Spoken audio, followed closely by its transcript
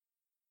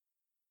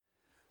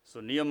So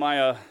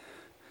Nehemiah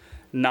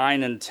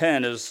 9 and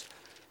 10 is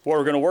what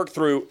we're going to work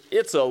through.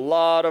 It's a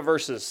lot of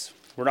verses.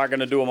 We're not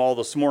going to do them all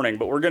this morning,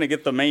 but we're going to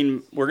get the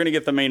main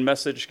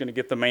message, going to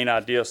get the main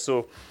idea.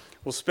 So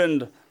we'll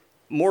spend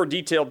more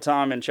detailed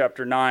time in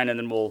chapter 9, and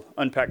then we'll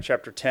unpack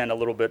chapter 10 a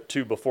little bit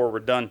too before we're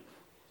done.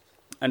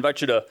 I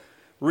invite you to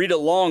read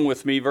along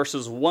with me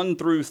verses 1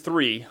 through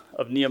 3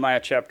 of Nehemiah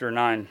chapter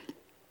 9.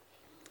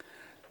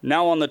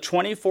 Now on the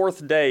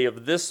 24th day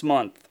of this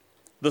month,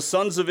 the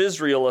sons of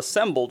Israel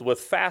assembled with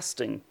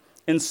fasting,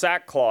 in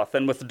sackcloth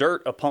and with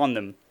dirt upon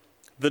them.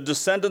 The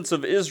descendants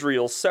of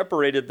Israel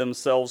separated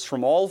themselves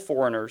from all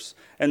foreigners,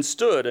 and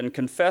stood and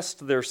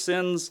confessed their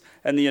sins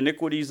and the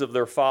iniquities of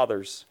their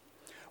fathers.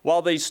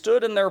 While they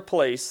stood in their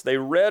place, they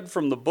read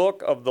from the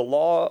book of the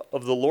law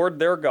of the Lord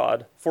their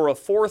God for a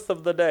fourth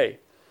of the day,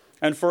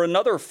 and for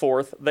another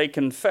fourth they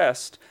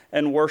confessed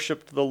and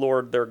worshipped the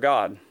Lord their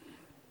God.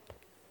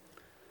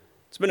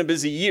 It's been a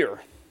busy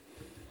year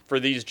for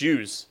these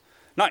Jews.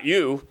 Not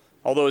you,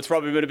 although it's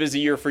probably been a busy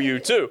year for you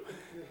too.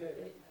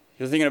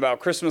 You're thinking about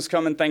Christmas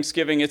coming,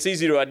 Thanksgiving. It's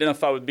easy to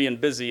identify with being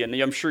busy, and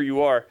I'm sure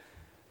you are.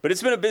 But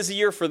it's been a busy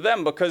year for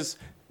them because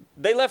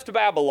they left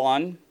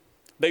Babylon.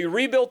 They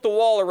rebuilt the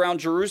wall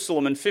around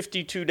Jerusalem in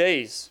 52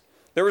 days.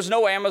 There was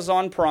no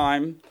Amazon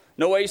Prime,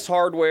 no Ace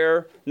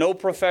Hardware, no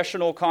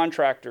professional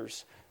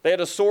contractors. They had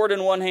a sword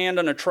in one hand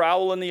and a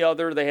trowel in the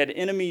other. They had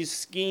enemies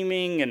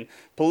scheming and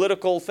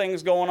political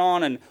things going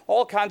on and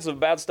all kinds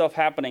of bad stuff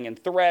happening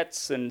and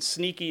threats and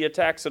sneaky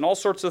attacks and all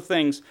sorts of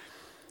things.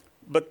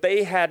 But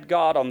they had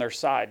God on their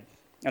side,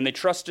 and they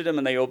trusted him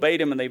and they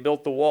obeyed him and they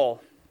built the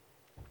wall.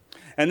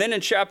 And then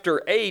in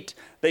chapter 8,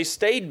 they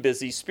stayed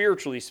busy,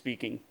 spiritually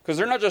speaking, because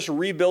they're not just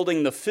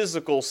rebuilding the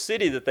physical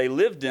city that they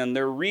lived in.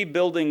 They're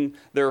rebuilding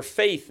their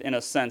faith in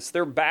a sense.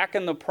 They're back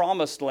in the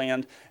promised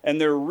land, and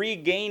they're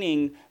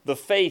regaining the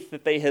faith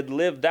that they had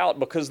lived out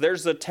because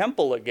there's a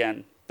temple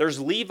again. There's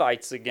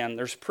Levites again.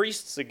 There's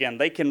priests again.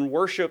 They can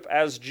worship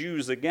as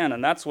Jews again,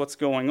 and that's what's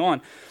going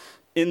on.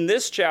 In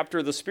this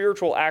chapter, the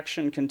spiritual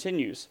action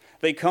continues.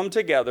 They come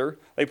together,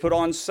 they put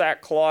on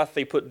sackcloth,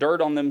 they put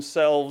dirt on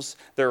themselves,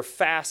 they're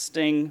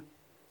fasting.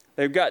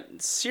 They've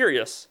got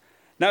serious.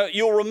 Now,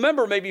 you'll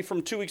remember maybe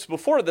from 2 weeks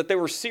before that they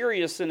were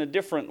serious in a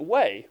different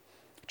way.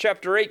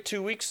 Chapter 8,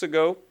 2 weeks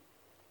ago,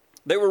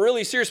 they were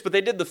really serious, but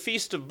they did the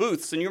Feast of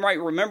Booths. And you might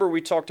remember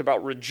we talked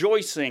about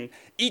rejoicing,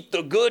 eat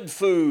the good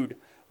food,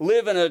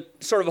 live in a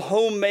sort of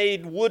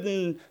homemade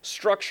wooden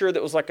structure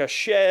that was like a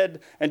shed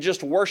and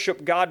just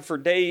worship God for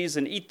days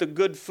and eat the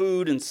good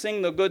food and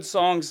sing the good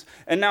songs.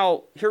 And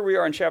now here we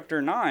are in chapter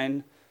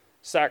 9,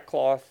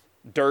 sackcloth,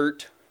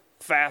 dirt,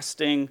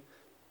 fasting.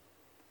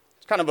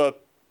 It's kind of a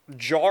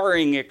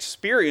jarring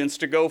experience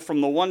to go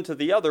from the one to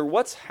the other.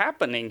 What's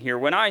happening here?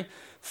 When I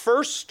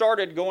first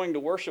started going to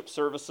worship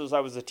services, I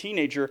was a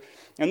teenager,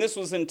 and this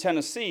was in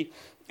Tennessee,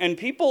 and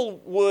people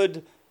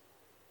would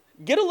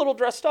get a little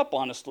dressed up,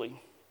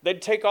 honestly. They'd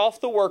take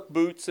off the work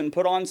boots and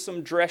put on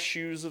some dress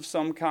shoes of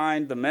some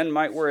kind. The men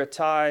might wear a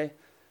tie.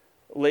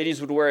 Ladies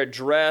would wear a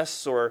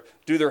dress or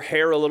do their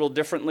hair a little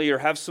differently or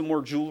have some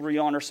more jewelry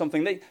on or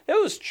something. It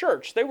was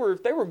church. They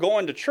were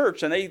going to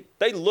church, and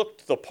they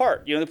looked the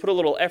part. They put a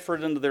little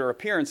effort into their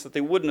appearance that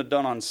they wouldn't have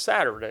done on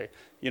Saturday,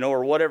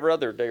 or whatever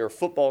other day, or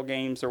football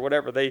games or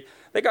whatever. They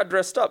got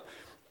dressed up.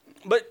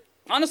 But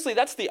honestly,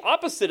 that's the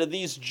opposite of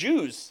these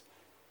Jews.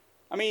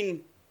 I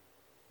mean,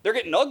 they're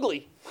getting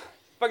ugly.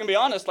 If I can be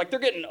honest, they're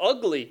getting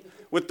ugly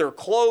with their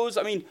clothes.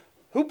 I mean,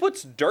 who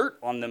puts dirt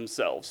on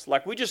themselves?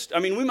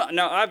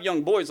 Now I have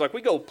young boys,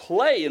 we go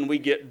play and we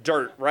get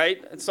dirt,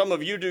 right? And some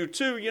of you do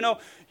too,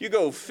 you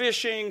go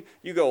fishing,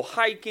 you go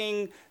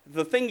hiking,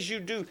 the things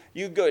you do,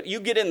 you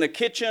get in the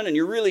kitchen and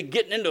you're really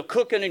getting into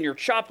cooking and you're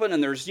chopping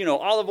and there's,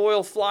 olive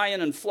oil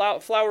flying and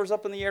flowers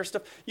up in the air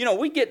stuff.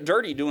 We get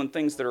dirty doing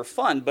things that are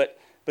fun, but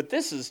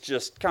this is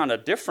just kind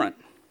of different.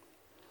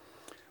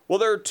 Well,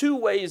 there are two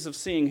ways of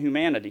seeing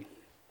humanity.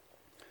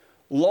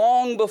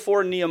 Long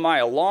before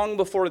Nehemiah, long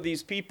before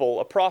these people,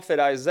 a prophet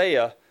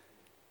Isaiah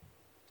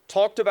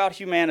talked about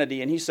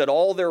humanity, and he said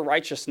all their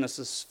righteousness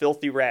is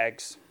filthy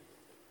rags.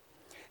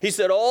 He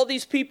said all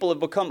these people have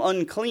become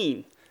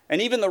unclean,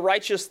 and even the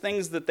righteous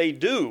things that they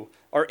do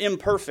are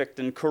imperfect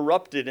and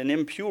corrupted and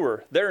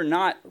impure. They're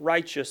not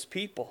righteous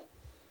people.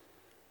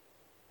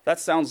 That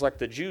sounds like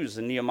the Jews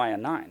in Nehemiah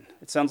 9.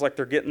 It sounds like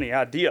they're getting the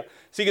idea.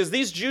 See, because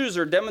these Jews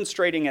are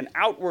demonstrating an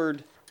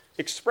outward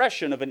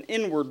expression of an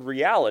inward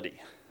reality.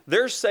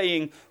 They're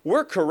saying,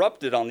 we're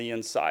corrupted on the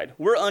inside.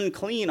 We're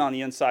unclean on the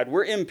inside.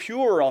 We're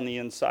impure on the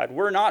inside.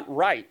 We're not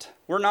right.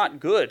 We're not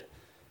good.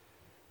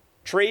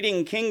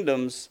 Trading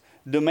kingdoms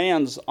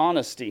demands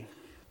honesty.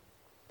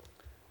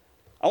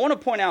 I want to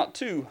point out,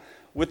 too,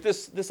 with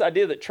this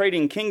idea that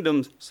trading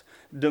kingdoms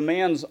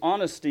demands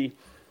honesty,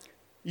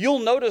 you'll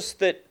notice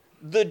that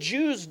the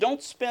Jews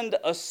don't spend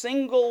a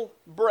single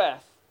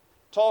breath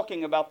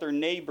talking about their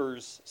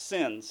neighbor's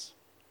sins.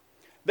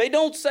 They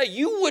don't say,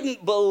 you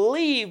wouldn't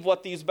believe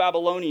what these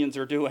Babylonians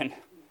are doing.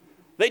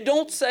 They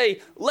don't say,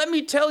 let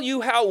me tell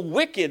you how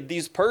wicked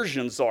these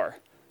Persians are.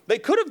 They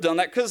could have done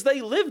that because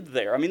they lived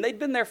there. I mean, they'd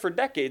been there for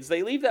decades.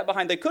 They leave that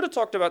behind. They could have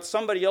talked about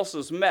somebody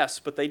else's mess,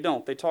 but they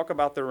don't. They talk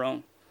about their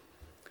own.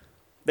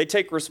 They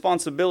take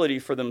responsibility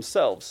for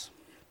themselves.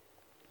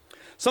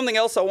 Something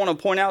else I want to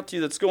point out to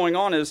you that's going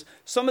on is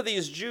some of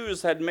these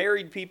Jews had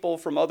married people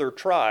from other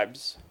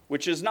tribes,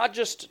 which is not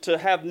just to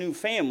have new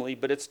family,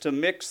 but it's to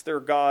mix their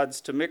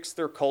gods, to mix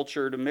their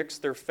culture, to mix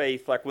their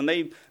faith. Like when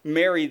they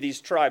marry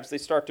these tribes, they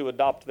start to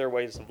adopt their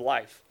ways of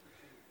life.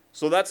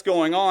 So that's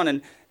going on,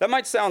 and that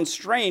might sound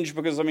strange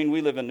because, I mean,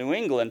 we live in New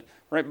England,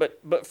 right?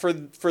 But for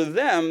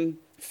them,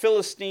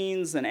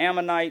 Philistines and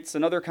Ammonites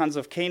and other kinds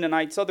of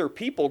Canaanites, other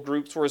people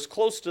groups were as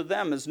close to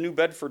them as New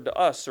Bedford to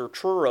us or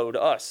Truro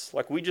to us.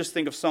 Like we just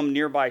think of some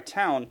nearby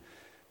town,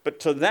 but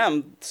to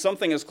them,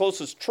 something as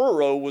close as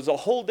Truro was a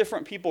whole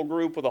different people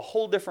group with a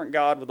whole different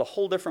God, with a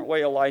whole different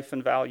way of life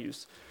and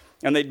values,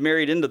 and they'd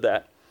married into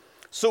that.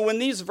 So when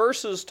these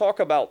verses talk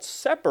about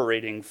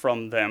separating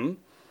from them,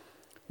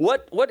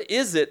 what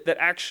is it that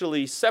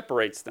actually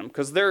separates them?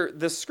 Because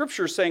the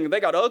scripture is saying they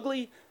got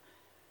ugly,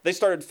 they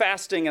started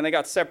fasting, and they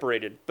got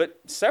separated. But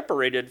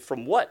separated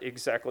from what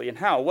exactly and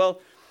how? Well,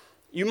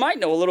 you might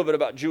know a little bit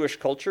about Jewish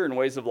culture and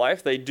ways of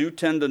life. They do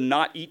tend to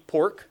not eat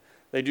pork.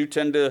 They do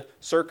tend to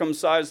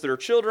circumcise their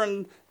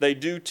children. They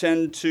do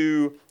tend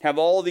to have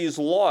all these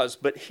laws.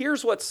 But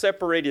here's what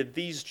separated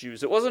these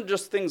Jews. It wasn't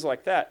just things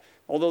like that,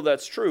 although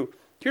that's true.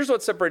 Here's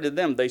what separated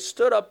them. They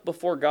stood up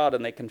before God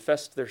and they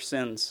confessed their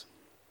sins.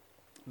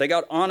 They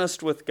got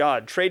honest with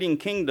God. Trading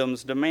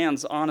kingdoms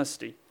demands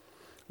honesty.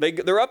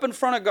 They're up in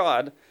front of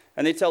God,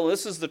 and they tell him,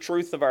 this is the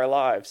truth of our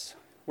lives.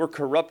 We're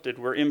corrupted,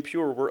 we're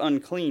impure, we're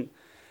unclean.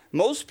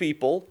 Most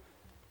people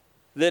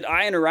that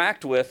I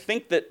interact with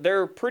think that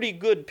they're pretty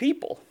good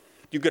people.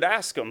 You could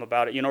ask them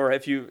about it, or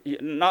if you,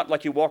 not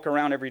like you walk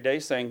around every day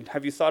saying,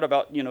 have you thought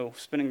about,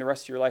 spending the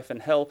rest of your life in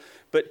hell?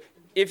 But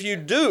if you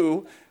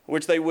do,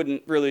 which they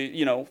wouldn't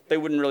really, they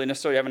wouldn't really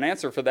necessarily have an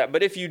answer for that.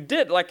 But if you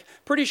did,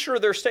 pretty sure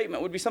their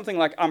statement would be something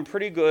like, I'm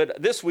pretty good.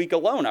 This week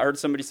alone, I heard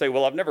somebody say,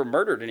 well, I've never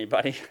murdered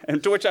anybody.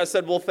 And to which I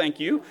said, well, thank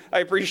you. I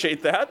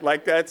appreciate that.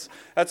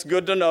 That's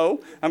good to know.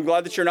 I'm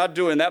glad that you're not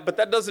doing that. But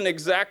that doesn't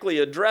exactly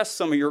address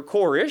some of your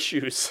core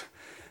issues.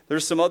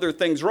 There's some other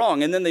things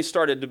wrong. And then they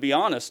started to be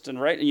honest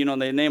and right.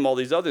 And, they name all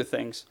these other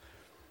things.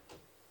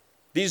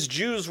 These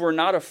Jews were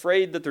not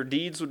afraid that their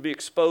deeds would be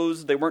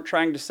exposed. They weren't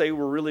trying to say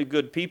we're really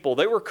good people.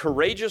 They were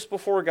courageous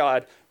before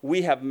God.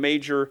 We have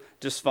major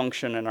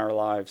dysfunction in our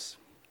lives.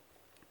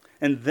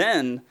 And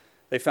then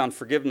they found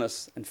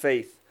forgiveness and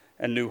faith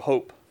and new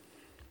hope.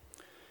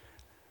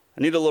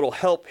 I need a little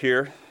help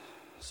here.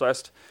 So I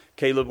asked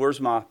Caleb, where's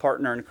my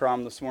partner in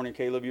crime this morning?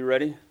 Caleb, you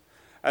ready?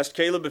 I asked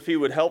Caleb if he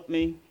would help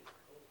me.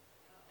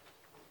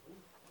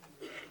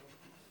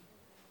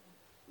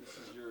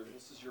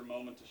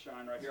 Moment to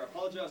shine right here. I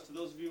apologize to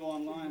those of you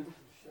online.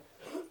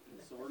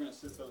 So we're going to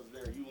sit those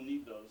there. You will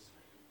need those.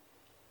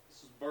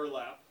 This is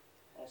burlap,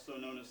 also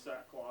known as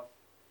sackcloth.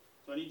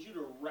 So I need you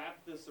to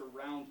wrap this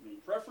around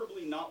me,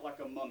 preferably not like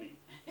a mummy.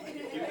 If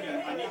you can,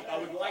 I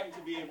would like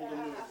to be able to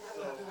move.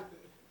 So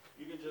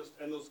you can just,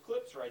 and those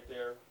clips right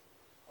there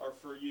are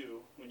for you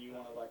when you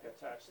want to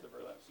attach the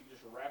burlap. So you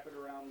just wrap it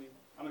around me.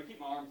 I'm going to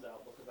keep my arms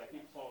out because I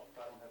can't talk if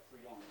I don't have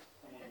free arms.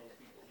 I'm one of those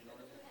people, you know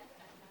what I mean?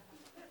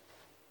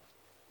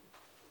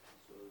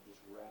 So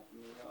just wrap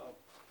me up.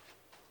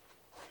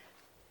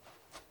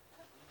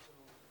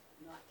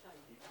 Not tight.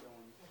 Keep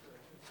going.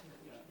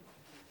 Yeah.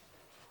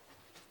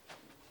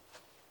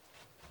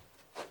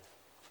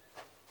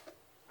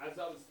 As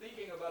I was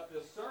thinking about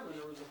this sermon,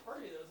 there was a part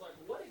of me that was like,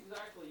 what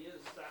exactly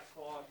is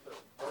sackcloth or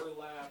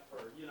burlap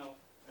or,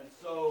 And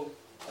so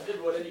I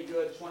did what any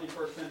good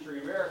 21st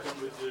century American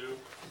would do.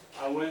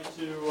 I went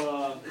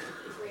to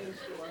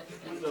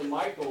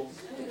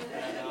Michael's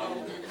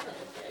and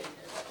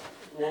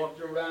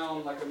walked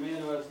around like a man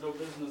who has no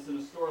business in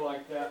a store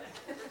like that,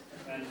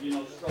 and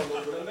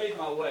struggled, but I made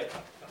my way.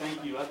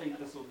 Thank you. I think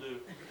this will do.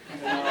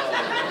 So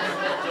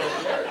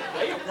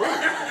they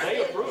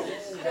approved.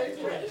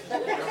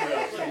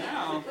 So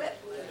now,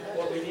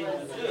 what we need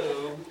to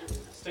do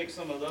is take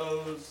some of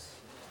those.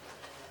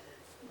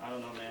 I don't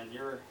know, man.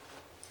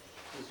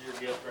 This is your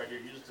gift right here.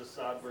 You just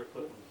decide where to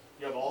put them.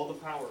 You have all the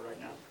power right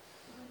now.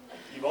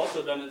 You've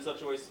also done it in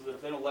such a way so that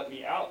if they don't let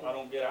me out, I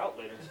don't get out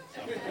later.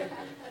 So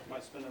I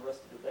might spend the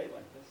rest of the day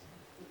like this.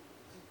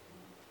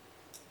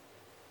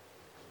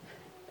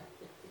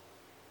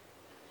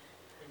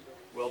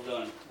 Well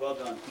done. Well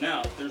done.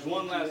 Now, there's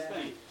one last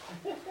thing.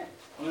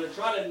 I'm going to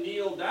try to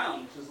kneel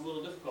down, which is a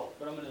little difficult,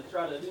 but I'm going to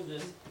try to do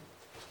this.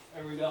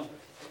 There we go.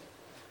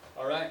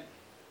 All right.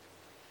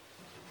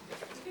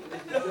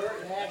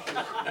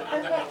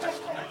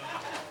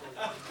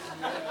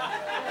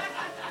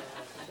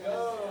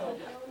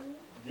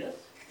 Yes.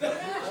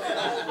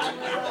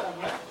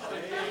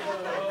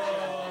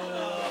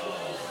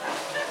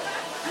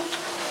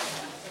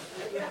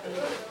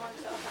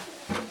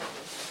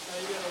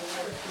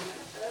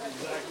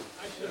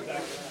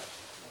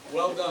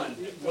 Well done.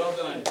 Well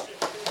done.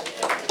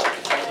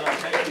 Well done.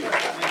 Thank you.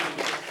 Thank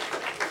you.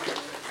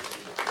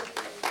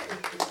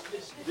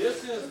 This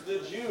is the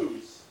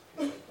Jews.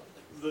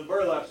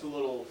 That's a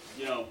little,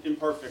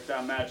 imperfect,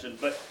 I imagine.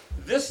 But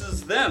this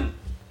is them.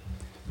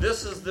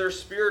 This is their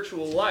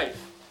spiritual life.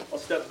 I'll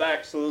step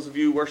back so those of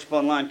you who worship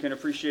online can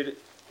appreciate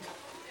it.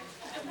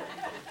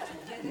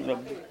 I'm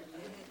going to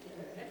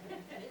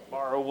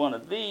borrow one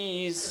of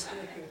these.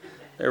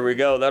 There we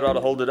go. That ought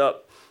to hold it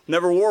up.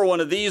 Never wore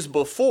one of these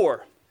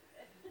before.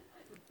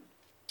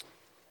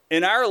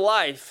 In our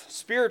life,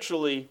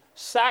 spiritually,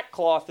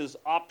 sackcloth is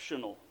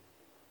optional.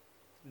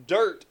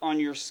 Dirt on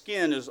your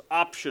skin is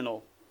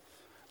optional.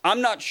 I'm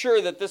not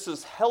sure that this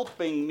is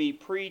helping me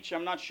preach.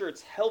 I'm not sure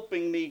it's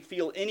helping me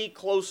feel any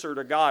closer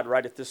to God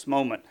right at this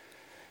moment.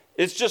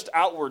 It's just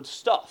outward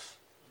stuff.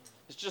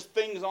 It's just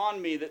things on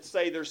me that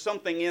say there's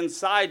something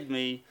inside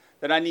me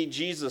that I need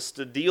Jesus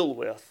to deal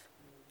with.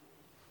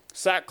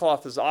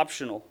 Sackcloth is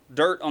optional.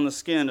 Dirt on the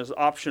skin is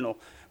optional.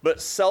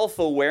 But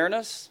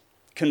self-awareness,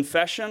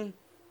 confession,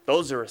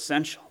 those are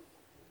essential.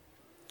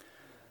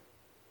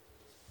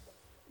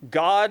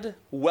 God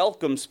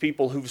welcomes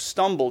people who've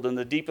stumbled in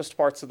the deepest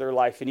parts of their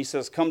life, and he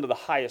says, come to the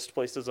highest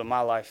places of my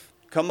life.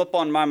 Come up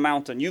on my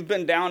mountain. You've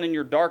been down in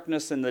your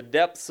darkness in the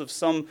depths of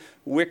some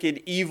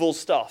wicked, evil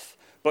stuff,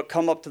 but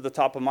come up to the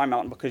top of my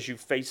mountain because you've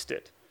faced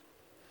it.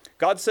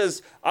 God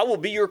says, I will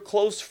be your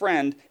close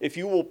friend if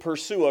you will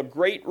pursue a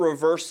great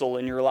reversal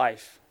in your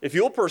life. If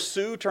you'll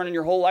pursue turning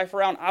your whole life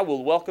around, I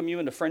will welcome you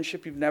into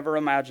friendship you've never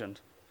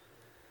imagined.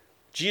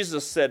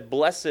 Jesus said,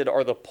 blessed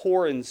are the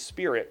poor in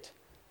spirit,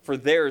 for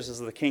theirs is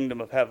the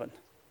kingdom of heaven,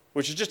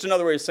 which is just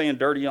another way of saying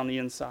dirty on the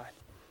inside.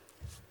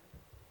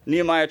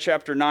 Nehemiah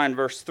chapter 9,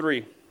 verse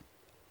 3.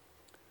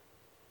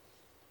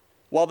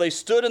 While they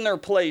stood in their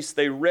place,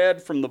 they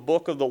read from the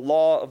book of the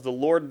law of the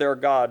Lord their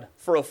God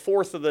for a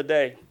fourth of the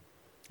day.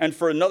 And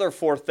for another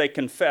fourth, they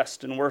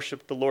confessed and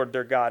worshiped the Lord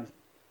their God.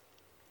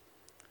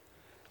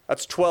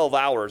 That's 12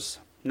 hours.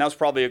 Now's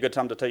probably a good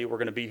time to tell you we're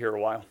going to be here a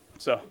while.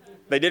 So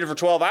they did it for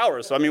 12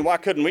 hours. I mean, why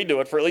couldn't we do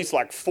it for at least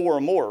like 4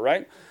 more,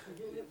 right?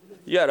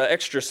 You had an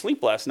extra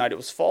sleep last night. It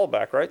was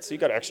fallback, right? So you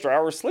got an extra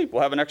hour of sleep.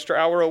 We'll have an extra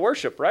hour of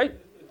worship, right?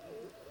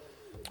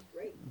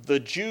 The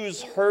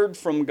Jews heard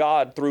from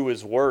God through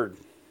his word.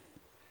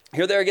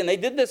 Here they are again. They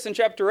did this in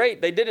chapter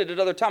 8. They did it at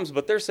other times,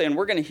 but they're saying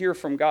we're going to hear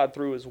from God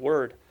through his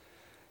word.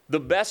 The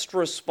best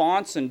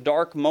response in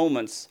dark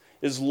moments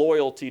is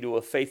loyalty to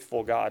a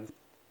faithful God.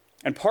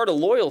 And part of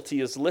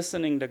loyalty is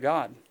listening to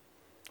God.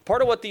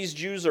 Part of what these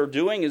Jews are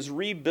doing is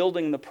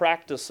rebuilding the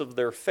practice of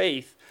their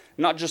faith,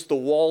 not just the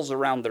walls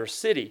around their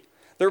city.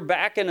 They're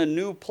back in a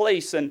new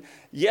place, and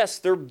yes,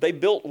 they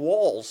built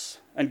walls,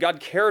 and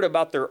God cared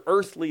about their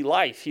earthly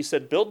life. He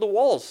said, build the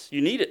walls. You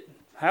need it.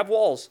 Have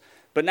walls.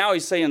 But now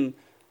he's saying,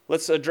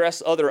 let's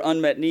address other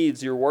unmet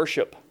needs, your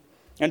worship.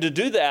 And to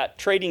do that,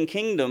 trading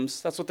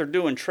kingdoms, that's what they're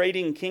doing,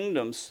 trading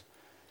kingdoms.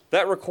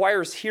 That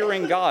requires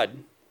hearing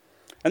God.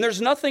 And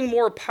there's nothing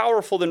more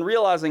powerful than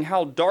realizing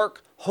how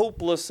dark,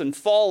 hopeless, and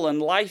fallen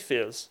life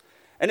is.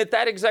 And at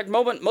that exact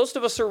moment, most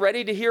of us are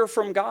ready to hear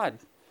from God.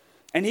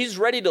 And he's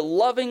ready to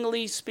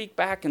lovingly speak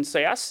back and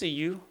say, I see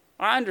you.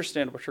 I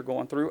understand what you're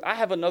going through. I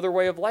have another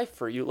way of life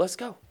for you. Let's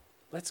go.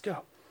 Let's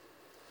go.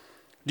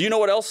 Do you know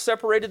what else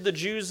separated the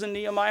Jews in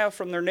Nehemiah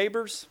from their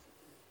neighbors?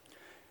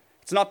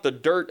 It's not the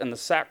dirt and the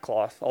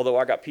sackcloth, although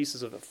I got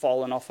pieces of it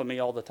falling off of me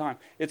all the time.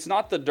 It's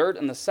not the dirt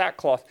and the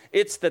sackcloth.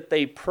 It's that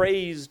they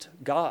praised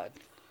God.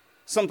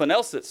 Something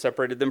else that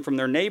separated them from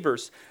their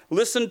neighbors.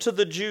 Listen to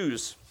the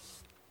Jews.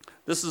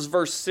 This is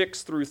verse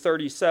 6 through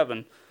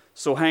 37,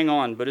 so hang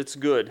on, but it's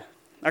good.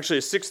 Actually,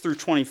 it's 6 through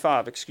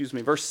 25,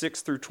 verse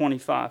 6 through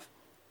 25.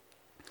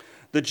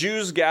 The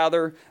Jews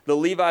gather, the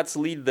Levites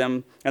lead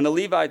them, and the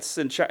Levites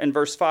in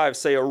verse 5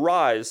 say,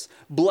 arise,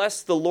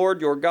 bless the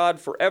Lord your God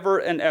forever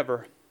and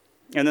ever.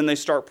 And then they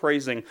start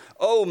praising.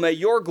 Oh, may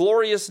your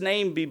glorious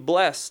name be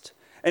blessed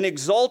and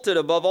exalted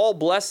above all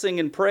blessing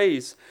and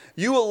praise.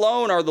 You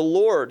alone are the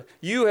Lord.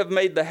 You have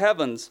made the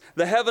heavens,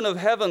 the heaven of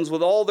heavens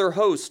with all their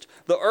host,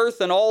 the earth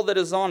and all that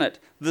is on it,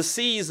 the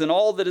seas and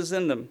all that is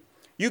in them.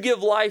 You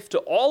give life to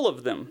all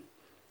of them.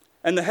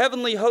 And the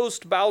heavenly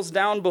host bows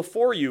down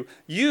before you.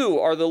 You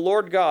are the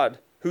Lord God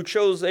who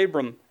chose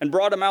Abram and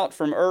brought him out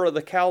from Ur of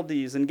the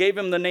Chaldees and gave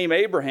him the name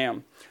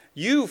Abraham.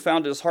 You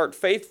found his heart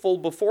faithful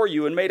before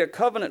you and made a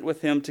covenant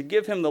with him to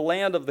give him the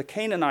land of the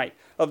Canaanite,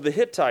 of the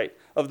Hittite,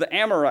 of the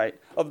Amorite,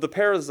 of the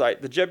Perizzite,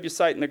 the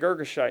Jebusite, and the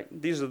Girgashite.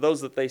 These are those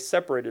that they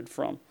separated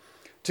from.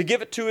 To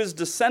give it to his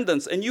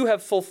descendants, and you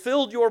have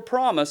fulfilled your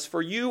promise,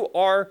 for you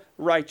are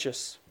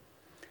righteous.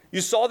 You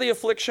saw the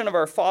affliction of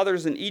our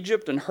fathers in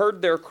Egypt and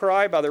heard their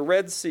cry by the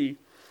Red Sea.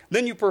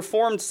 Then you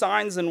performed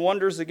signs and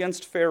wonders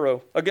against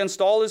Pharaoh,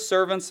 against all his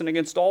servants, and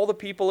against all the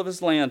people of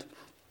his land.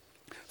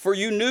 For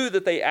you knew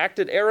that they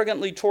acted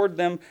arrogantly toward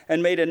them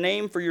and made a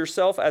name for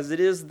yourself as it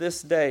is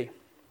this day.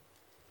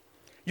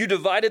 You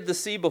divided the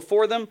sea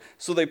before them,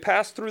 so they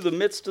passed through the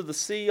midst of the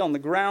sea on the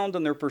ground,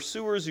 and their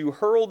pursuers you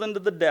hurled into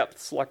the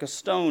depths like a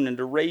stone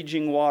into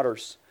raging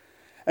waters.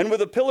 And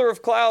with a pillar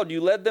of cloud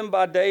you led them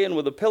by day, and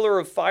with a pillar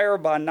of fire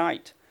by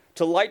night,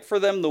 to light for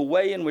them the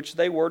way in which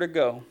they were to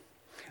go.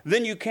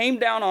 Then you came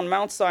down on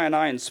Mount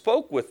Sinai and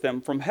spoke with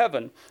them from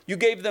heaven. You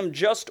gave them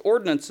just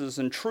ordinances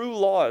and true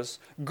laws,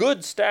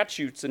 good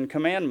statutes and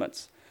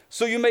commandments.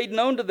 So you made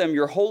known to them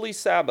your holy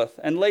Sabbath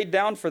and laid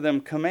down for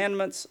them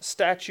commandments,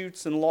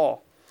 statutes, and law.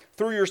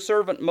 Through your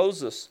servant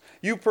Moses,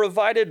 you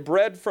provided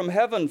bread from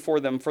heaven for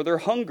them for their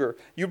hunger.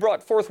 You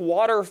brought forth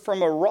water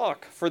from a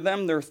rock for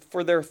them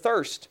for their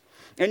thirst.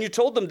 And you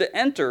told them to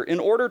enter in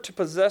order to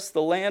possess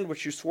the land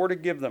which you swore to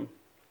give them.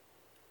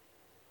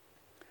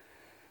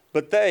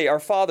 But they, our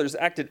fathers,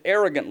 acted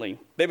arrogantly.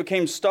 They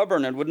became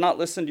stubborn and would not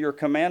listen to your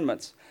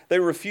commandments. They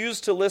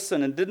refused to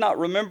listen and did not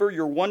remember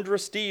your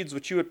wondrous deeds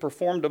which you had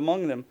performed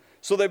among them.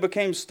 So they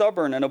became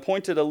stubborn and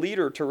appointed a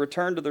leader to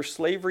return to their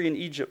slavery in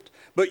Egypt.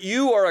 But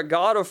you are a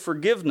God of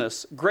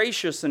forgiveness,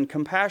 gracious and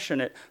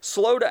compassionate,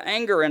 slow to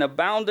anger and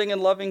abounding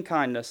in loving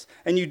kindness,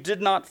 and you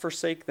did not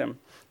forsake them,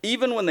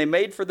 even when they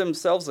made for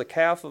themselves a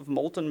calf of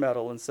molten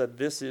metal and said,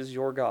 "This is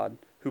your God,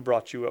 who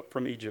brought you up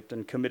from Egypt,"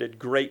 and committed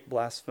great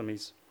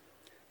blasphemies.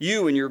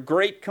 You, in your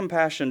great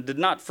compassion, did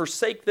not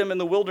forsake them in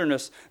the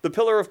wilderness. The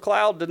pillar of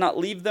cloud did not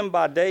leave them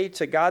by day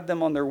to guide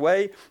them on their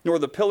way, nor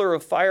the pillar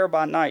of fire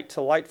by night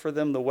to light for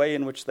them the way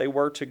in which they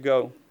were to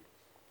go.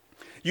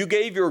 You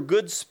gave your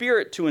good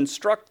spirit to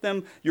instruct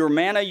them. Your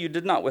manna you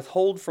did not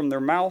withhold from their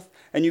mouth,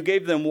 and you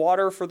gave them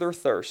water for their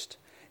thirst.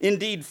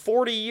 Indeed,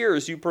 40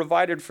 years you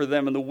provided for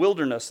them in the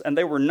wilderness, and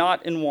they were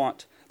not in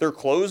want. Their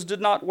clothes did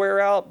not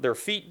wear out, their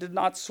feet did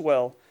not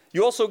swell.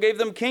 You also gave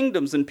them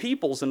kingdoms and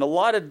peoples and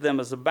allotted them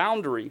as a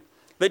boundary.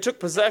 They took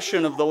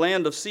possession of the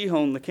land of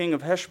Sihon, the king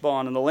of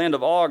Heshbon, and the land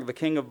of Og, the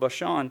king of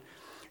Bashan.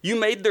 You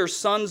made their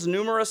sons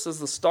numerous as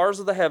the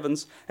stars of the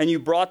heavens, and you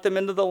brought them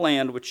into the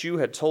land which you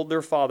had told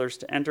their fathers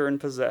to enter and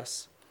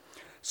possess.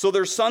 So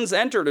their sons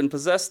entered and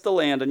possessed the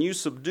land, and you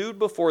subdued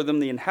before them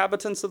the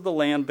inhabitants of the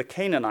land, the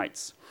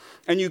Canaanites.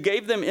 And you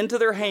gave them into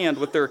their hand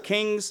with their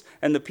kings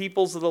and the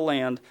peoples of the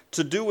land,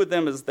 to do with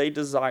them as they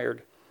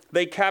desired.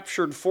 They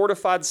captured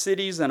fortified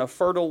cities and a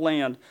fertile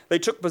land. They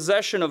took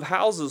possession of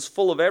houses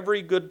full of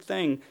every good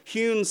thing,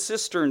 hewn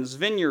cisterns,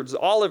 vineyards,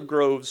 olive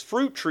groves,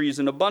 fruit trees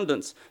in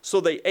abundance. So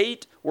they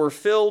ate, were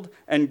filled,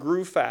 and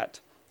grew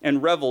fat,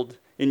 and reveled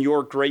in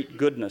your great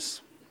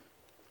goodness.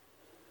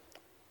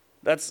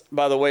 That's,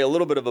 by the way, a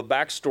little bit of a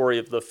backstory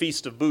of the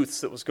Feast of Booths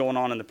that was going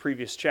on in the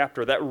previous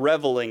chapter. That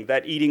reveling,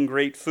 that eating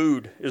great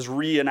food is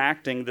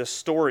reenacting this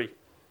story.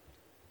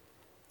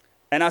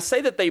 And I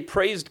say that they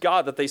praised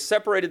God, that they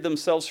separated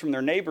themselves from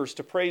their neighbors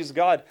to praise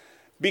God,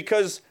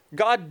 because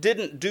God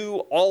didn't do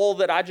all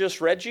that I just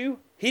read you.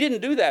 He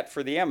didn't do that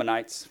for the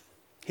Ammonites.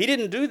 He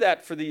didn't do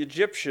that for the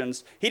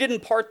Egyptians. He didn't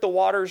part the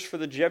waters for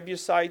the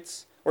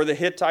Jebusites or the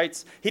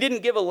Hittites. He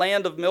didn't give a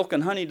land of milk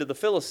and honey to the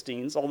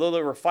Philistines, although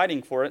they were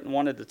fighting for it and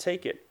wanted to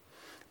take it.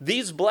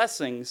 These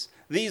blessings,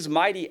 these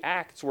mighty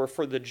acts were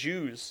for the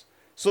Jews.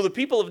 So the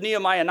people of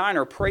Nehemiah 9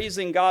 are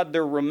praising God.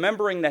 They're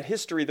remembering that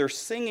history. They're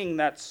singing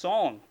that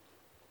song.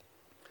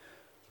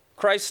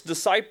 Christ's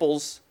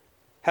disciples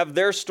have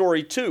their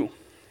story too.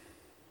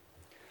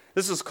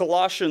 This is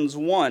Colossians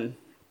 1.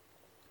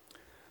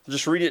 I'll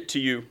just read it to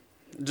you.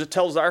 It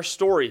tells our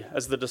story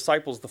as the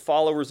disciples, the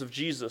followers of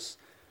Jesus.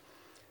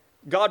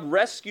 God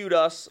rescued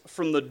us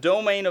from the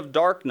domain of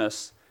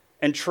darkness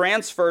and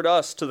transferred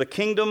us to the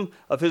kingdom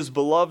of his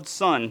beloved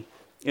Son,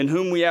 in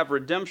whom we have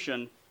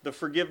redemption, the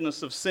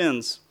forgiveness of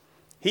sins.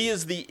 He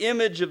is the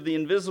image of the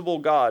invisible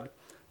God,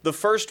 the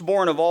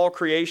firstborn of all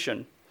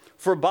creation.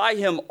 For by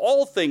him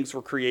all things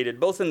were created,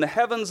 both in the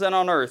heavens and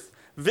on earth,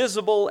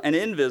 visible and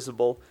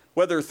invisible,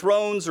 whether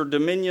thrones or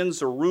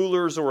dominions or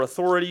rulers or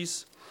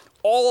authorities.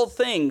 All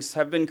things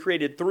have been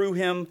created through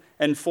him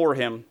and for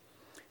him.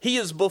 He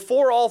is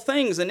before all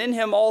things, and in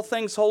him all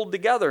things hold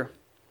together.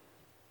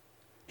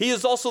 He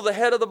is also the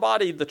head of the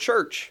body, the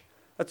church.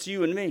 That's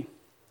you and me.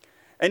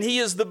 And he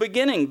is the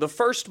beginning, the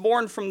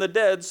firstborn from the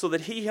dead, so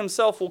that he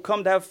himself will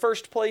come to have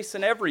first place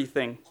in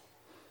everything.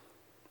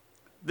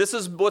 This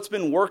is what's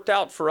been worked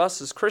out for us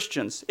as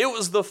Christians. It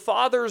was the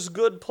Father's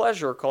good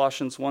pleasure,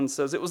 Colossians 1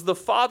 says. It was the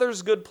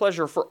Father's good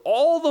pleasure for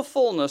all the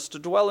fullness to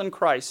dwell in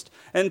Christ,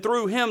 and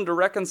through him to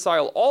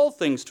reconcile all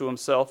things to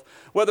himself,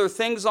 whether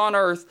things on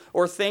earth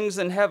or things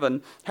in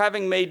heaven,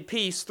 having made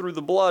peace through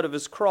the blood of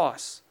his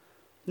cross.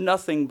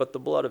 Nothing but the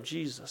blood of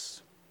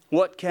Jesus.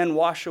 What can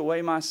wash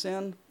away my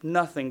sin?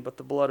 Nothing but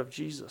the blood of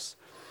Jesus.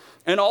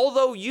 And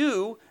although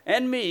you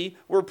and me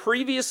were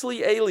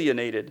previously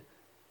alienated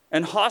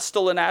and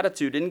hostile in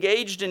attitude,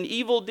 engaged in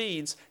evil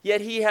deeds,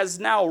 yet he has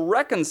now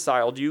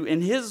reconciled you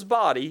in his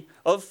body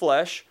of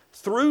flesh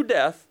through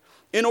death,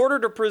 in order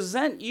to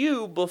present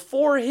you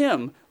before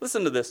him,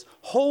 listen to this,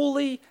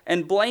 holy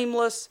and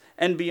blameless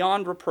and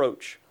beyond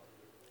reproach.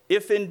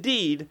 If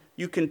indeed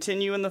you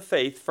continue in the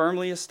faith,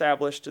 firmly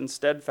established and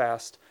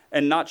steadfast,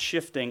 and not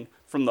shifting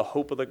from the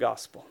hope of the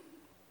gospel.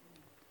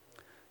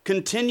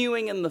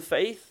 Continuing in the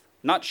faith,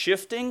 not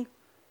shifting,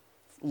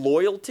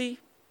 loyalty,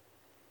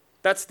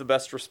 that's the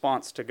best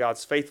response to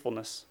God's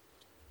faithfulness.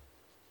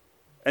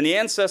 And the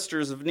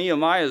ancestors of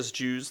Nehemiah's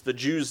Jews, the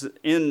Jews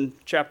in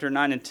chapter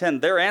 9 and 10,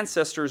 their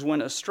ancestors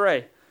went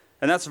astray.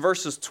 And that's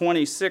verses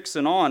 26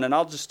 and on. And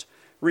I'll just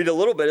read a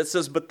little bit. It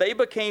says, but they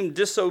became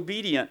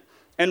disobedient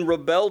and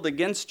rebelled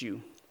against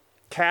you,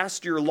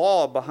 cast your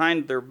law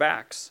behind their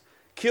backs,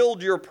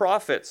 killed your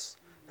prophets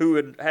who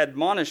had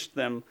admonished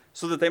them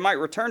so that they might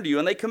return to you,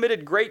 and they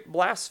committed great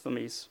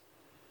blasphemies.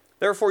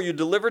 Therefore you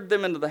delivered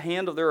them into the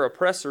hand of their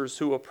oppressors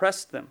who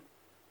oppressed them.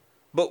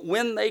 But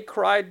when they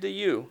cried to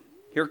you,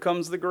 here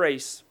comes the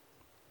grace,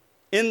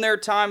 in their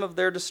time of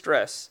their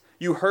distress,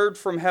 you heard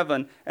from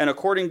heaven, and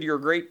according to your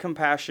great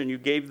compassion, you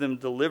gave them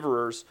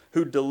deliverers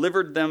who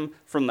delivered them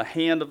from the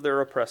hand of their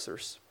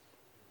oppressors.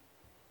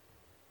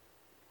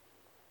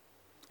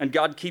 And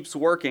God keeps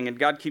working, and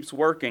God keeps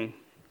working.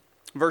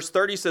 Verse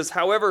 30 says,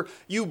 however,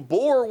 you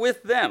bore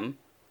with them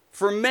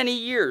for many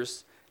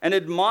years and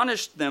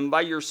admonished them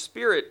by your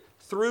Spirit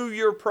through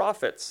your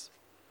prophets.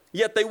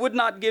 Yet they would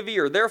not give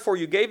ear. Therefore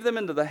you gave them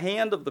into the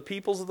hand of the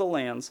peoples of the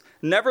lands.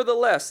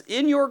 Nevertheless,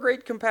 in your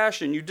great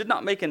compassion, you did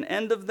not make an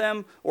end of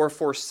them or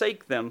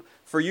forsake them,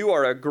 for you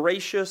are a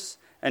gracious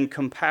and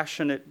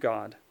compassionate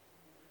God.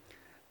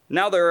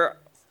 Now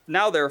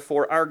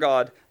therefore, our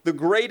God, the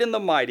great and the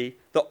mighty,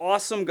 the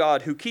awesome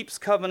God who keeps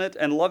covenant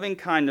and loving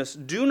kindness,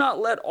 do not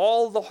let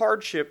all the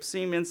hardship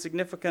seem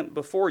insignificant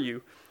before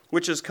you,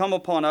 which has come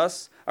upon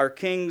us, our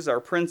kings, our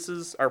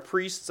princes, our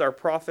priests, our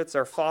prophets,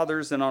 our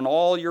fathers, and on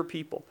all your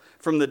people,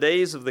 from the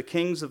days of the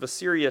kings of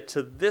Assyria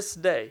to this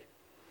day.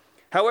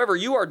 However,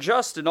 you are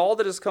just in all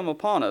that has come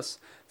upon us,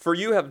 for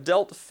you have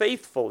dealt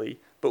faithfully,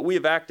 but we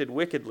have acted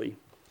wickedly.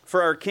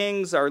 For our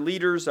kings, our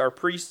leaders, our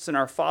priests, and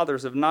our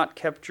fathers have not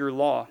kept your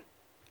law,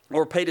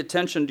 or paid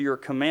attention to your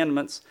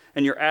commandments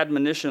and your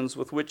admonitions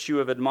with which you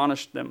have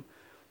admonished them.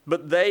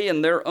 But they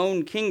in their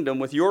own kingdom,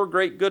 with your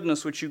great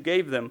goodness which you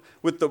gave them,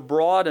 with the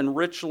broad and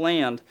rich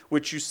land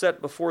which you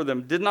set before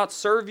them, did not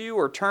serve you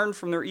or turn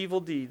from their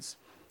evil deeds.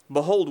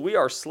 Behold, we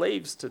are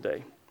slaves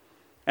today.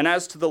 And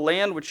as to the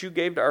land which you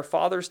gave to our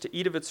fathers to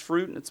eat of its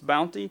fruit and its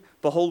bounty,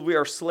 behold, we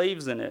are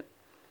slaves in it.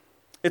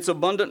 Its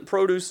abundant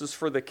produce is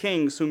for the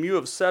kings whom you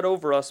have set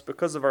over us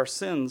because of our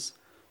sins.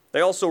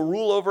 They also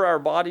rule over our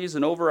bodies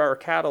and over our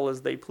cattle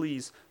as they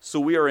please, so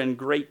we are in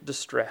great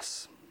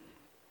distress.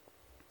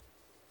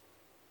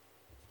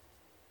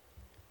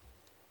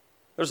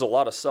 There's a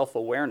lot of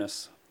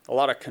self-awareness, a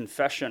lot of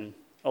confession,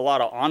 a lot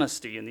of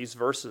honesty in these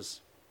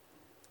verses.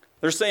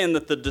 They're saying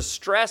that the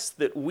distress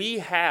that we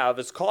have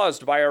is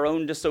caused by our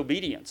own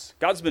disobedience.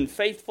 God's been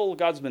faithful,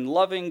 God's been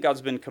loving,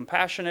 God's been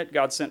compassionate,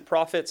 God sent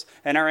prophets,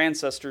 and our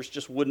ancestors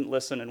just wouldn't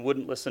listen and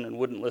wouldn't listen and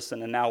wouldn't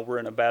listen, and now we're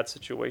in a bad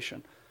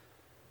situation.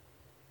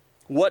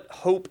 What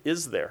hope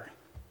is there?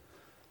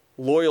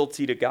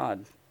 Loyalty to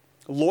God.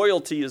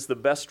 Loyalty is the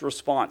best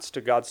response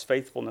to God's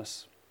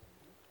faithfulness.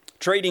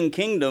 Trading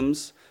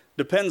kingdoms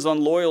depends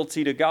on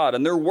loyalty to God,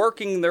 and they're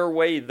working their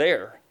way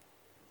there.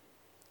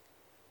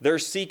 They're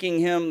seeking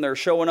him, they're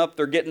showing up,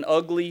 they're getting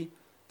ugly,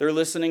 they're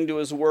listening to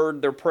his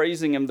word, they're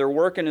praising him, they're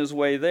working his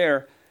way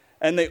there.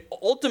 And they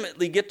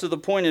ultimately get to the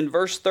point in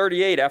verse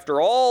 38, after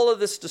all of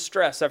this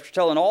distress, after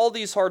telling all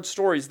these hard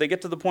stories, they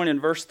get to the point in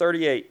verse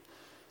 38,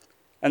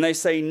 and they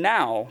say,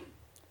 now,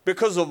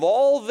 because of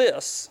all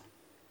this,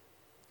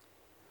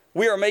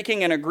 we are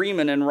making an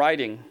agreement in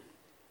writing.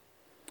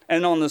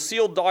 And on the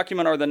sealed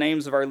document are the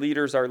names of our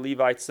leaders, our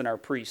Levites, and our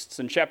priests.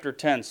 And chapter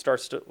 10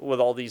 starts with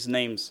all these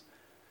names.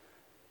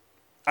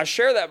 I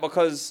share that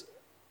because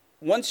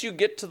once you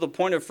get to the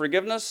point of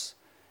forgiveness,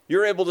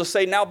 you're able to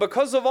say, now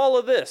because of all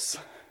of this.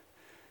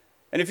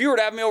 And if you were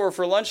to have me over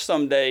for lunch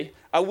someday,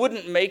 I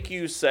wouldn't make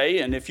you say,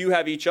 and if you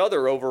have each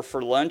other over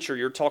for lunch, or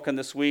you're talking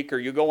this week, or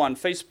you go on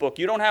Facebook,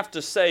 you don't have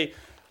to say,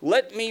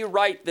 let me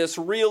write this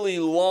really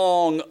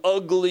long,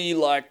 ugly,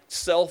 like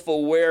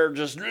self-aware,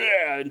 just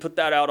and put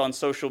that out on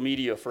social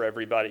media for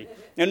everybody.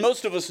 And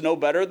most of us know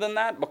better than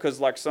that because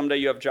like someday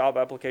you have job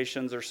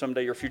applications or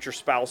someday your future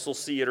spouse will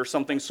see it or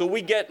something. So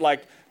we get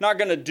like not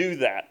going to do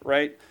that,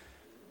 right?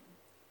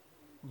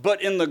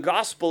 But in the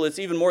gospel, it's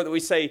even more that we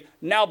say,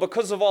 now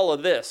because of all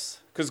of this,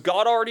 because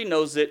God already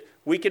knows it,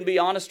 we can be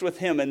honest with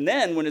him. And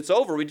then when it's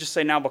over, we just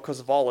say, now because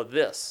of all of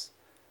this.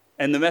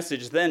 And the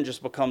message then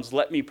just becomes,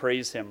 let me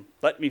praise him.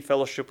 Let me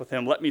fellowship with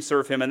him. Let me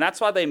serve him. And that's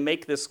why they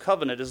make this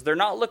covenant, is they're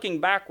not looking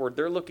backward.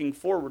 They're looking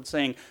forward,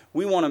 saying,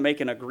 we want to make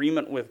an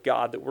agreement with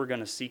God that we're going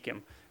to seek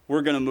him.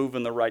 We're going to move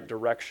in the right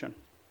direction.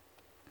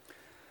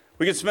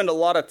 We could spend a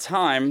lot of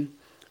time,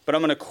 but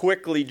I'm going to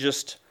quickly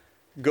just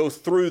go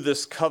through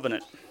this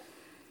covenant.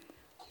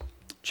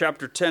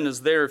 Chapter 10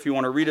 is there if you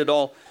want to read it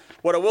all.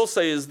 What I will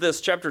say is this.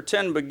 Chapter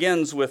 10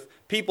 begins with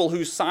people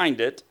who signed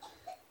it,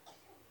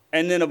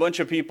 and then a bunch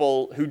of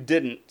people who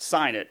didn't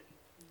sign it.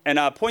 And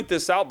I point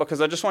this out because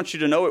I just want you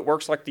to know it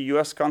works like the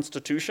U.S.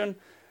 Constitution.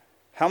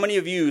 How many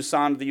of you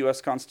signed the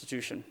U.S.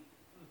 Constitution?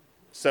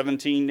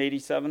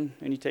 1787?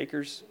 Any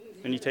takers?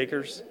 Any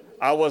takers?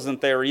 I wasn't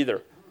there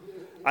either.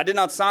 I did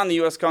not sign the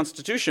U.S.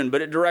 Constitution,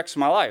 but it directs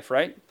my life,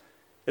 right?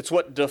 It's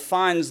what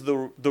defines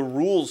the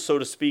rules, so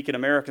to speak, in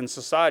American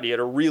society at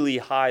a really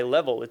high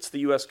level. It's the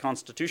U.S.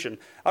 Constitution.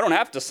 I don't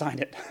have to sign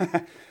it.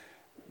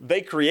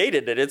 They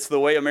created it. It's the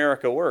way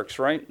America works,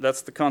 right?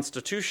 That's the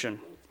Constitution.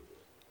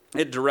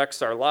 It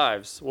directs our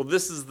lives. Well,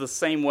 this is the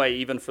same way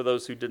even for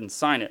those who didn't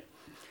sign it.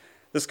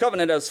 This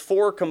covenant has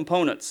 4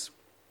 components.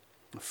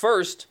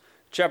 First,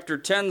 chapter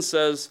 10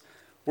 says,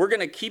 we're going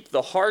to keep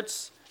the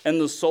hearts and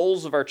the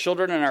souls of our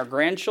children and our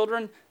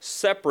grandchildren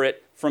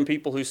separate from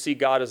people who see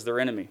God as their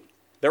enemy.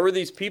 There were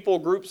these people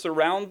groups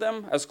around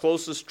them, as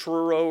close as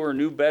Truro or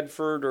New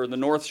Bedford or the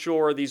North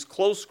Shore, these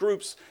close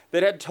groups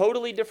that had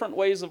totally different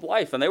ways of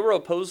life, and they were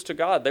opposed to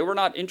God. They were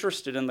not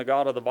interested in the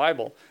God of the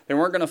Bible. They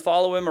weren't going to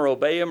follow him or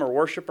obey him or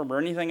worship him or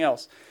anything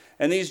else.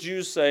 And these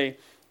Jews say,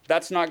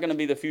 that's not going to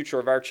be the future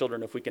of our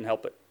children if we can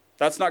help it.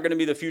 That's not going to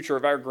be the future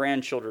of our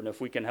grandchildren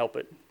if we can help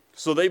it.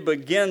 So they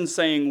begin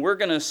saying, we're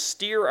going to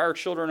steer our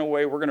children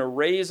away. We're going to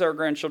raise our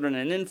grandchildren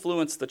and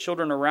influence the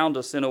children around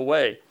us in a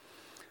way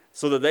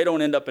so that they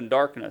don't end up in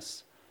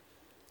darkness.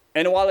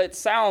 And while it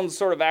sounds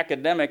sort of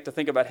academic to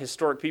think about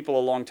historic people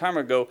a long time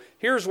ago,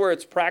 here's where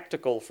it's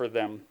practical for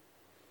them.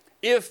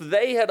 If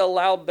they had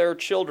allowed their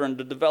children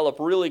to develop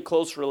really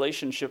close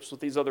relationships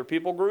with these other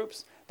people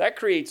groups, that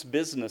creates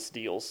business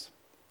deals.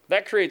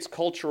 That creates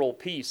cultural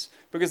peace,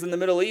 because in the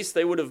Middle East,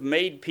 they would have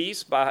made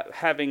peace by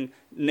having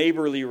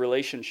neighborly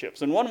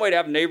relationships. And one way to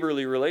have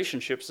neighborly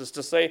relationships is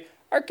to say,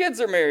 our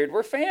kids are married,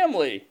 we're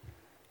family.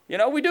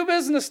 We do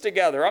business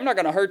together. I'm not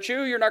going to hurt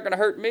you, you're not going to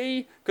hurt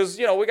me, because,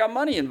 we got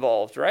money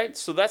involved, right?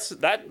 So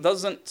that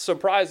doesn't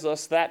surprise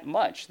us that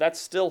much. That's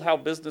still how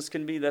business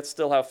can be, that's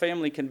still how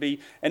family can be,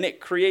 and it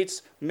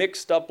creates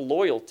mixed up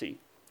loyalty,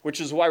 which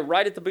is why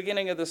right at the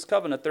beginning of this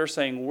covenant, they're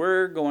saying,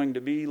 we're going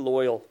to be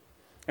loyal.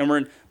 And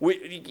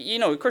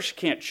of course you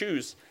can't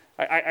choose.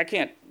 I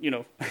can't,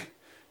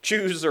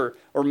 choose or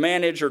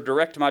manage or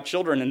direct my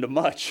children into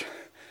much.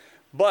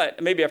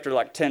 But maybe after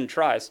like 10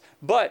 tries.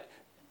 But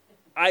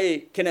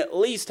I can at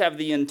least have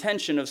the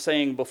intention of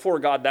saying before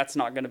God, that's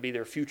not going to be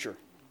their future.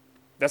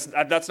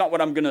 That's not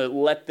what I'm going to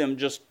let them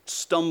just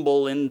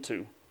stumble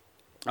into.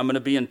 I'm going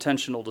to be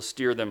intentional to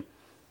steer them.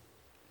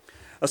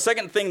 A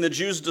second thing the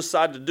Jews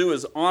decide to do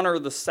is honor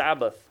the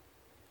Sabbath.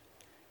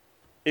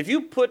 If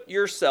you put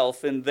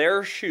yourself in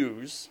their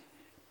shoes,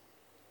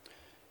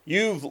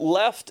 you've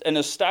left an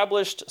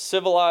established,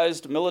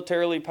 civilized,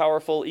 militarily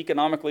powerful,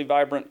 economically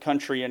vibrant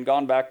country and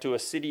gone back to a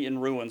city in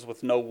ruins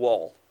with no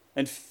wall.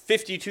 And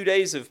 52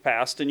 days have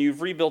passed and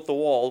you've rebuilt the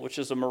wall, which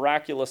is a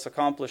miraculous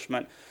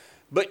accomplishment,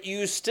 but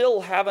you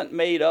still haven't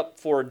made up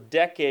for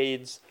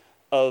decades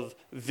of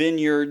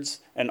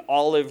vineyards and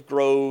olive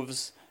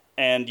groves,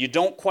 and you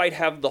don't quite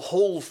have the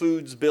Whole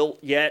Foods built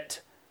yet,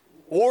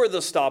 or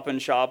the Stop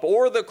and Shop,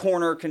 or the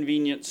corner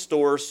convenience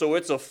store, so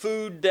it's a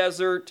food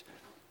desert,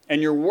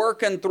 and you're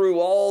working through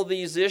all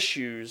these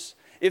issues.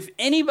 If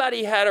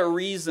anybody had a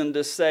reason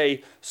to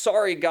say,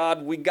 sorry,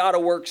 God, we got to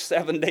work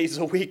 7 days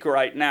a week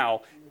right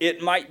now,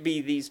 it might be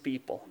these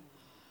people.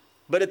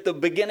 But at the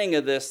beginning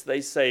of this,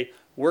 they say,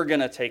 we're going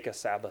to take a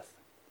Sabbath.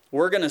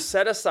 We're going to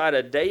set aside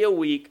a day a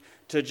week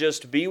to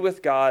just be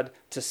with God,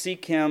 to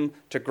seek him,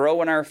 to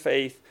grow in our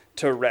faith,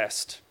 to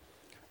rest.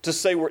 To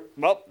say,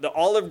 the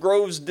olive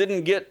groves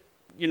didn't get,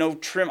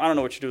 trim. I don't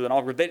know what you do with an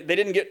olive grove. They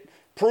didn't get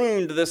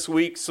pruned this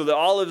week, so the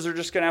olives are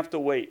just going to have to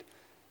wait.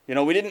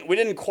 We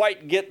didn't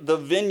quite get the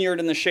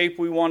vineyard in the shape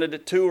we wanted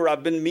it to, or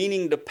I've been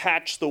meaning to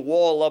patch the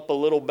wall up a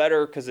little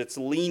better because it's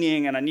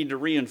leaning and I need to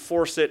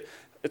reinforce it.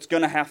 It's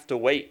going to have to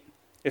wait.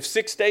 If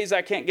 6 days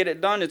I can't get it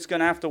done, it's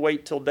going to have to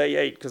wait till day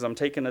 8 because I'm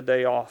taking a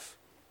day off.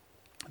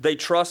 They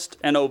trust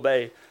and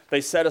obey.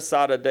 They set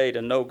aside a day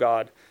to know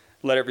God.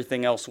 Let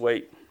everything else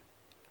wait.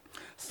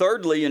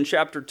 Thirdly, in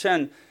chapter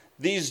 10,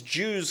 these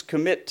Jews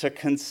commit to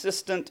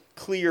consistent,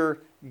 clear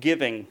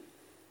giving.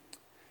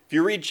 If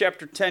you read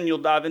chapter 10, you'll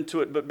dive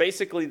into it, but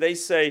basically they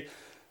say,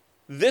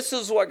 this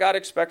is what God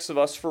expects of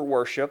us for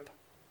worship.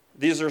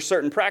 These are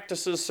certain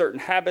practices, certain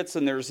habits,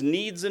 and there's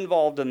needs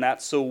involved in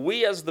that. So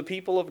we as the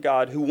people of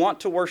God who want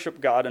to worship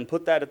God and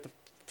put that at the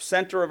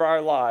center of our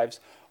lives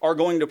are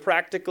going to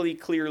practically,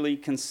 clearly,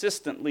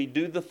 consistently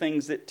do the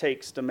things it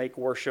takes to make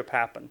worship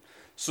happen.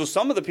 So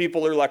some of the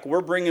people are like,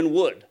 we're bringing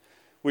wood,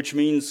 which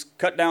means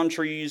cut down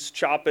trees,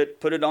 chop it,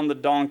 put it on the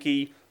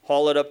donkey,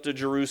 haul it up to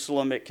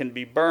Jerusalem. It can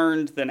be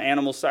burned. Then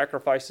animal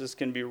sacrifices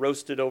can be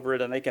roasted over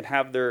it, and they can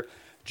have their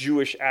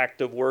Jewish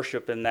act of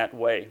worship in that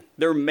way.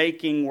 They're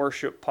making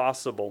worship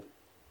possible.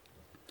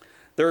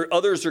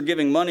 Others are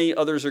giving money.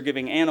 Others are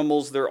giving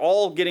animals. They're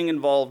all getting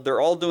involved.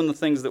 They're all doing the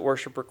things that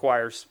worship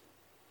requires.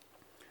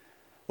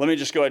 Let me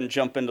just go ahead and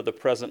jump into the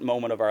present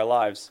moment of our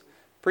lives.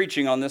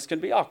 Preaching on this can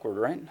be awkward,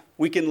 right?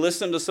 We can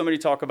listen to somebody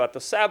talk about the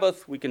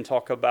Sabbath. We can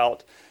talk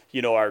about,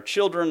 our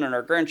children and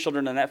our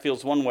grandchildren, and that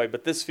feels one way,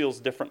 but this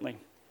feels differently.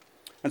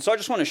 And so I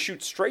just want to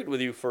shoot straight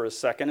with you for a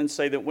second and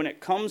say that when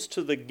it comes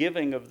to the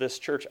giving of this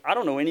church, I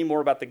don't know any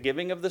more about the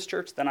giving of this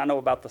church than I know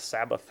about the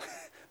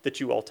Sabbath that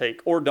you all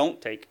take or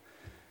don't take.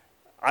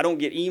 I don't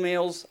get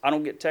emails. I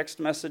don't get text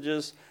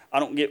messages. I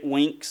don't get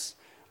winks.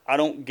 I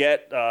don't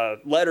get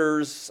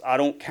letters. I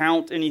don't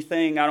count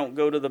anything. I don't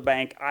go to the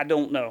bank. I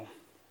don't know.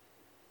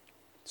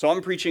 So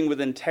I'm preaching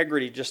with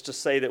integrity just to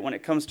say that when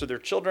it comes to their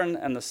children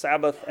and the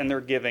Sabbath and their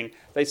giving,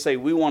 they say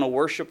we want to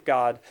worship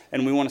God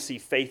and we want to see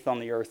faith on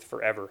the earth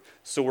forever.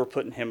 So we're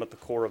putting him at the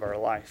core of our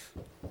life.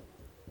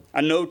 I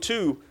know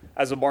too,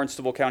 as a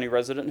Barnstable County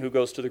resident who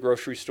goes to the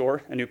grocery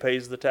store and who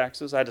pays the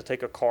taxes, I had to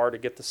take a car to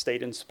get the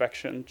state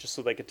inspection just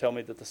so they could tell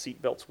me that the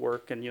seat belts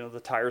work and,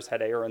 the tires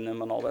had air in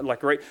them and all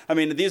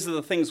that. These are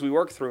the things we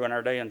work through in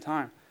our day and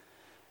time.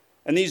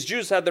 And these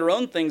Jews had their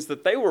own things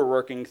that they were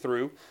working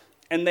through,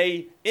 and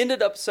they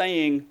ended up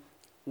saying,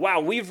 wow,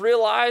 we've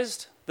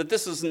realized that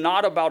this is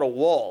not about a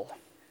wall.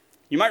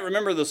 You might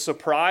remember the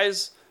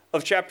surprise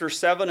of chapter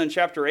 7 and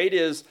chapter 8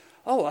 is,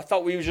 oh, I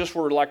thought we just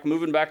were like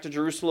moving back to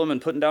Jerusalem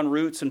and putting down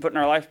roots and putting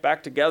our life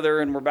back together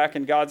and we're back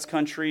in God's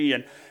country.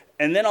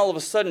 And then all of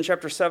a sudden,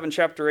 chapter 7,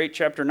 chapter 8,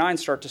 chapter 9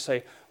 start to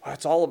say, well,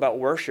 it's all about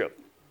worship.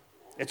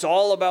 It's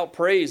all about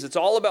praise. It's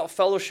all about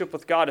fellowship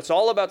with God. It's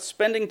all about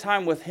spending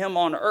time with him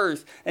on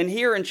earth. And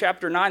here in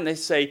chapter 9, they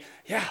say,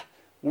 yeah,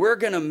 we're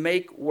going to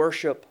make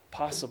worship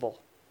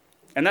possible.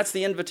 And that's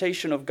the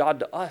invitation of God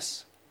to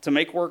us, to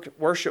make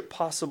worship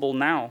possible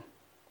now.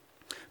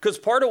 Because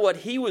part of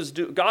what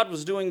God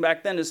was doing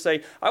back then is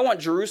say, I want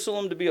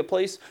Jerusalem to be a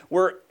place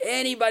where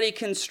anybody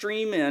can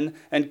stream in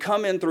and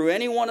come in through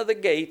any one of the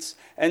gates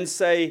and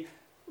say,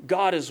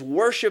 God is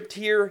worshipped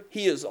here.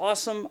 He is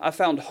awesome. I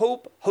found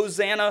hope.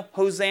 Hosanna,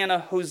 Hosanna,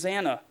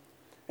 Hosanna.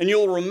 And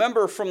you'll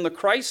remember from the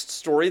Christ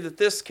story that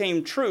this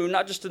came true,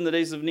 not just in the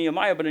days of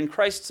Nehemiah, but in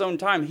Christ's own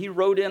time. He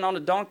rode in on a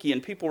donkey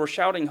and people were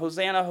shouting,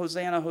 Hosanna,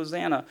 Hosanna,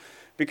 Hosanna,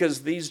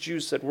 because these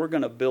Jews said, we're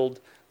going to build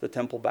the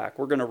temple back.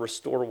 We're going to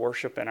restore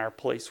worship in our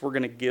place. We're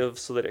going to give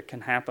so that it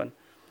can happen.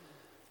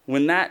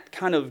 When that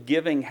kind of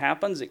giving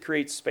happens, it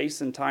creates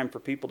space and time for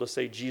people to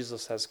say,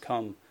 Jesus has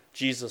come.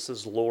 Jesus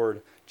is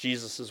Lord.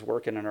 Jesus is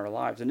working in our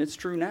lives. And it's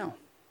true now.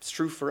 It's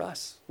true for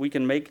us. We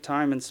can make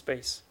time and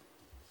space.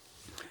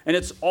 And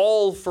it's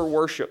all for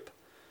worship.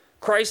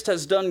 Christ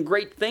has done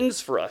great things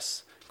for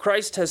us.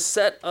 Christ has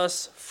set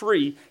us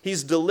free.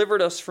 He's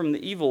delivered us from the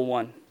evil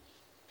one.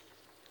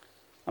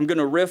 I'm going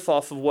to riff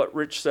off of what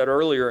Rich said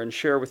earlier and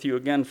share with you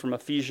again from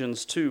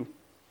Ephesians 2.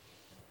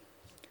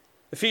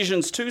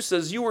 Ephesians 2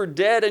 says, you were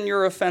dead in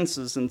your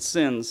offenses and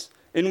sins,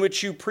 in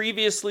which you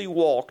previously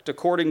walked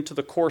according to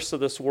the course of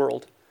this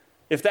world.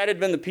 If that had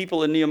been the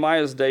people in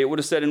Nehemiah's day, it would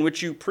have said, in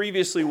which you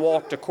previously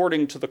walked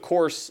according to the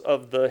course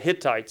of the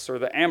Hittites or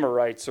the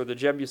Amorites or the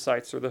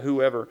Jebusites or the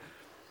whoever.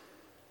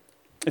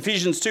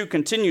 Ephesians 2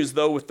 continues,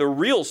 though, with the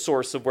real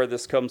source of where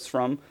this comes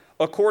from,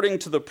 according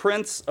to the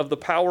prince of the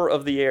power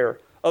of the air,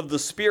 of the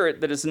spirit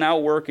that is now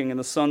working in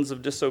the sons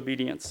of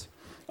disobedience.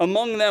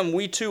 Among them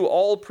we too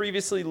all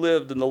previously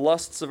lived in the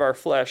lusts of our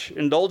flesh,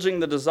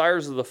 indulging the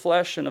desires of the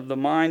flesh and of the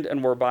mind,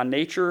 and were by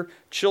nature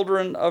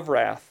children of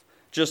wrath,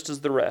 just as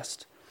the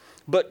rest.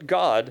 But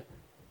God,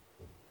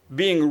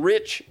 being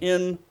rich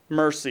in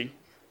mercy,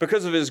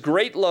 because of his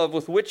great love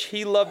with which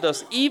he loved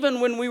us, even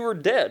when we were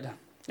dead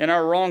in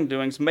our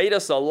wrongdoings, made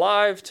us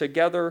alive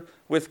together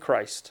with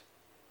Christ.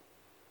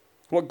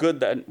 What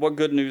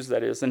good news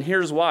that is. And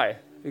here's why.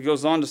 It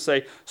goes on to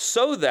say,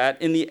 so that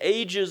in the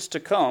ages to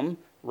come,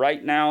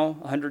 right now,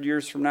 100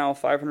 years from now,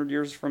 500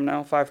 years from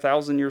now,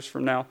 5,000 years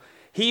from now,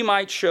 he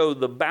might show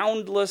the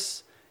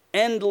boundless,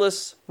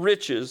 endless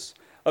riches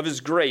of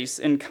his grace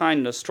and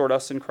kindness toward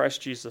us in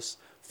Christ Jesus.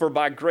 For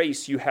by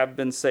grace you have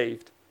been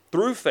saved,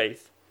 through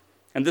faith.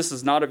 And this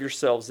is not of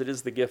yourselves, it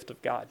is the gift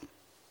of God.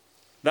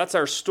 That's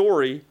our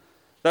story.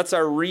 That's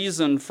our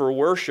reason for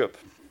worship.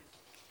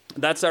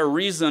 That's our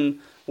reason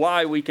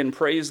why we can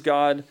praise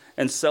God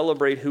and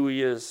celebrate who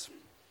he is.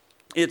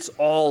 It's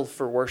all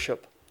for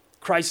worship.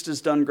 Christ has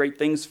done great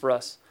things for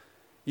us.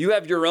 You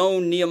have your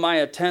own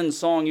Nehemiah 10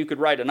 song you could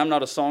write, and I'm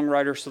not a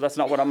songwriter, so that's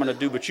not what I'm going to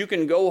do, but you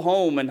can go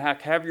home and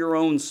have your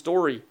own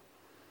story.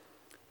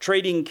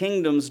 Trading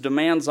kingdoms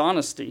demands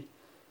honesty.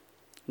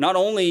 Not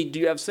only do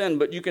you have sin,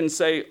 but you can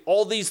say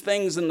all these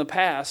things in the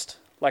past,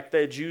 like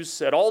the Jews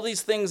said, all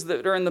these things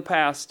that are in the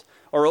past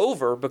are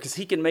over because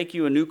he can make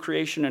you a new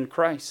creation in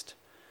Christ.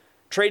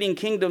 Trading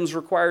kingdoms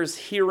requires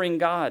hearing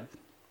God.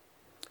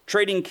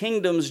 Trading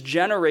kingdoms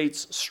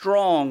generates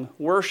strong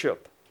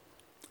worship.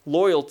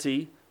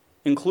 Loyalty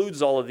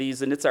includes all of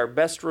these, and it's our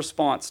best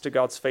response to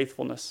God's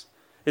faithfulness.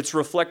 It's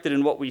reflected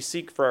in what we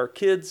seek for our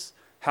kids,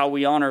 how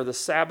we honor the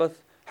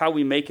Sabbath, how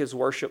we make his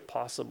worship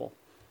possible.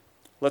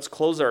 Let's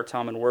close our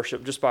time in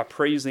worship just by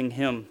praising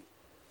him,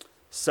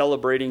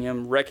 celebrating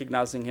him,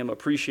 recognizing him,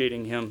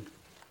 appreciating him.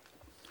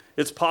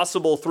 It's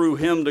possible through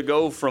him to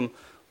go from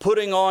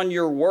putting on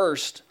your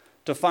worst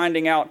to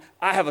finding out,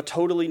 I have a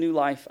totally new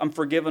life. I'm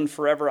forgiven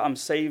forever. I'm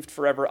saved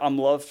forever. I'm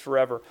loved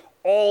forever.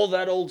 All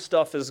that old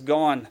stuff is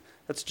gone.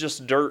 That's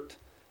just dirt.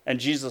 And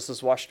Jesus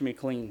has washed me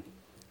clean.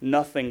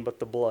 Nothing but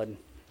the blood.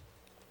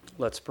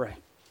 Let's pray.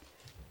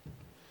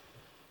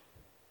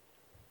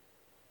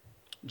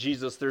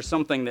 Jesus, there's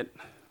something that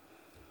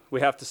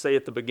we have to say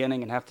at the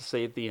beginning and have to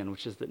say at the end,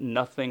 which is that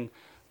nothing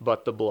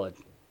but the blood.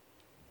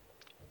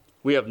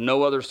 We have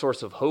no other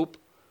source of hope,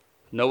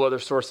 no other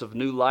source of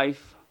new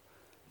life,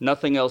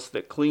 nothing else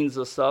that cleans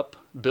us up,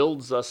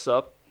 builds us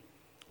up.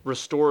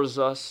 restores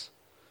us.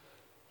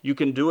 You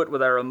can do it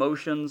with our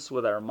emotions,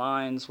 with our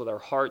minds, with our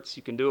hearts.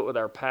 You can do it with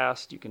our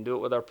past. You can do it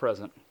with our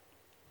present.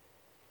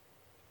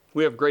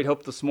 We have great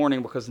hope this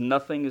morning because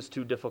nothing is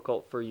too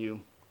difficult for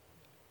you.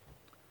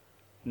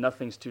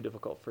 Nothing's too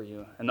difficult for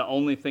you. And the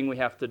only thing we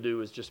have to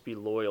do is just be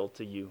loyal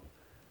to you.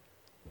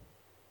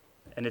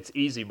 And it's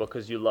easy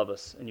because you love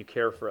us and you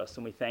care for us.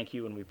 And we thank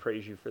you and we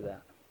praise you for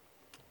that.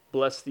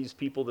 Bless these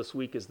people this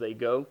week as they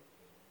go.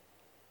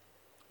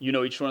 You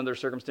know each one of their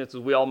circumstances.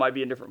 We all might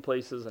be in different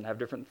places and have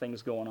different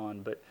things going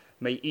on. But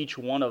may each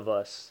one of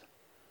us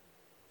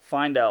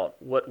find out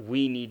what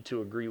we need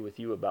to agree with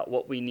you about,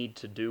 what we need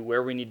to do,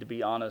 where we need to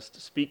be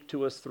honest. Speak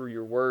to us through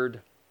your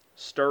word.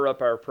 Stir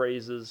up our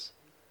praises.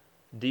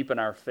 Deepen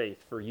our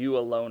faith, for you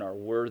alone are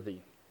worthy.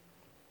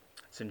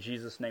 It's in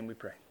Jesus' name we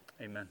pray.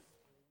 Amen.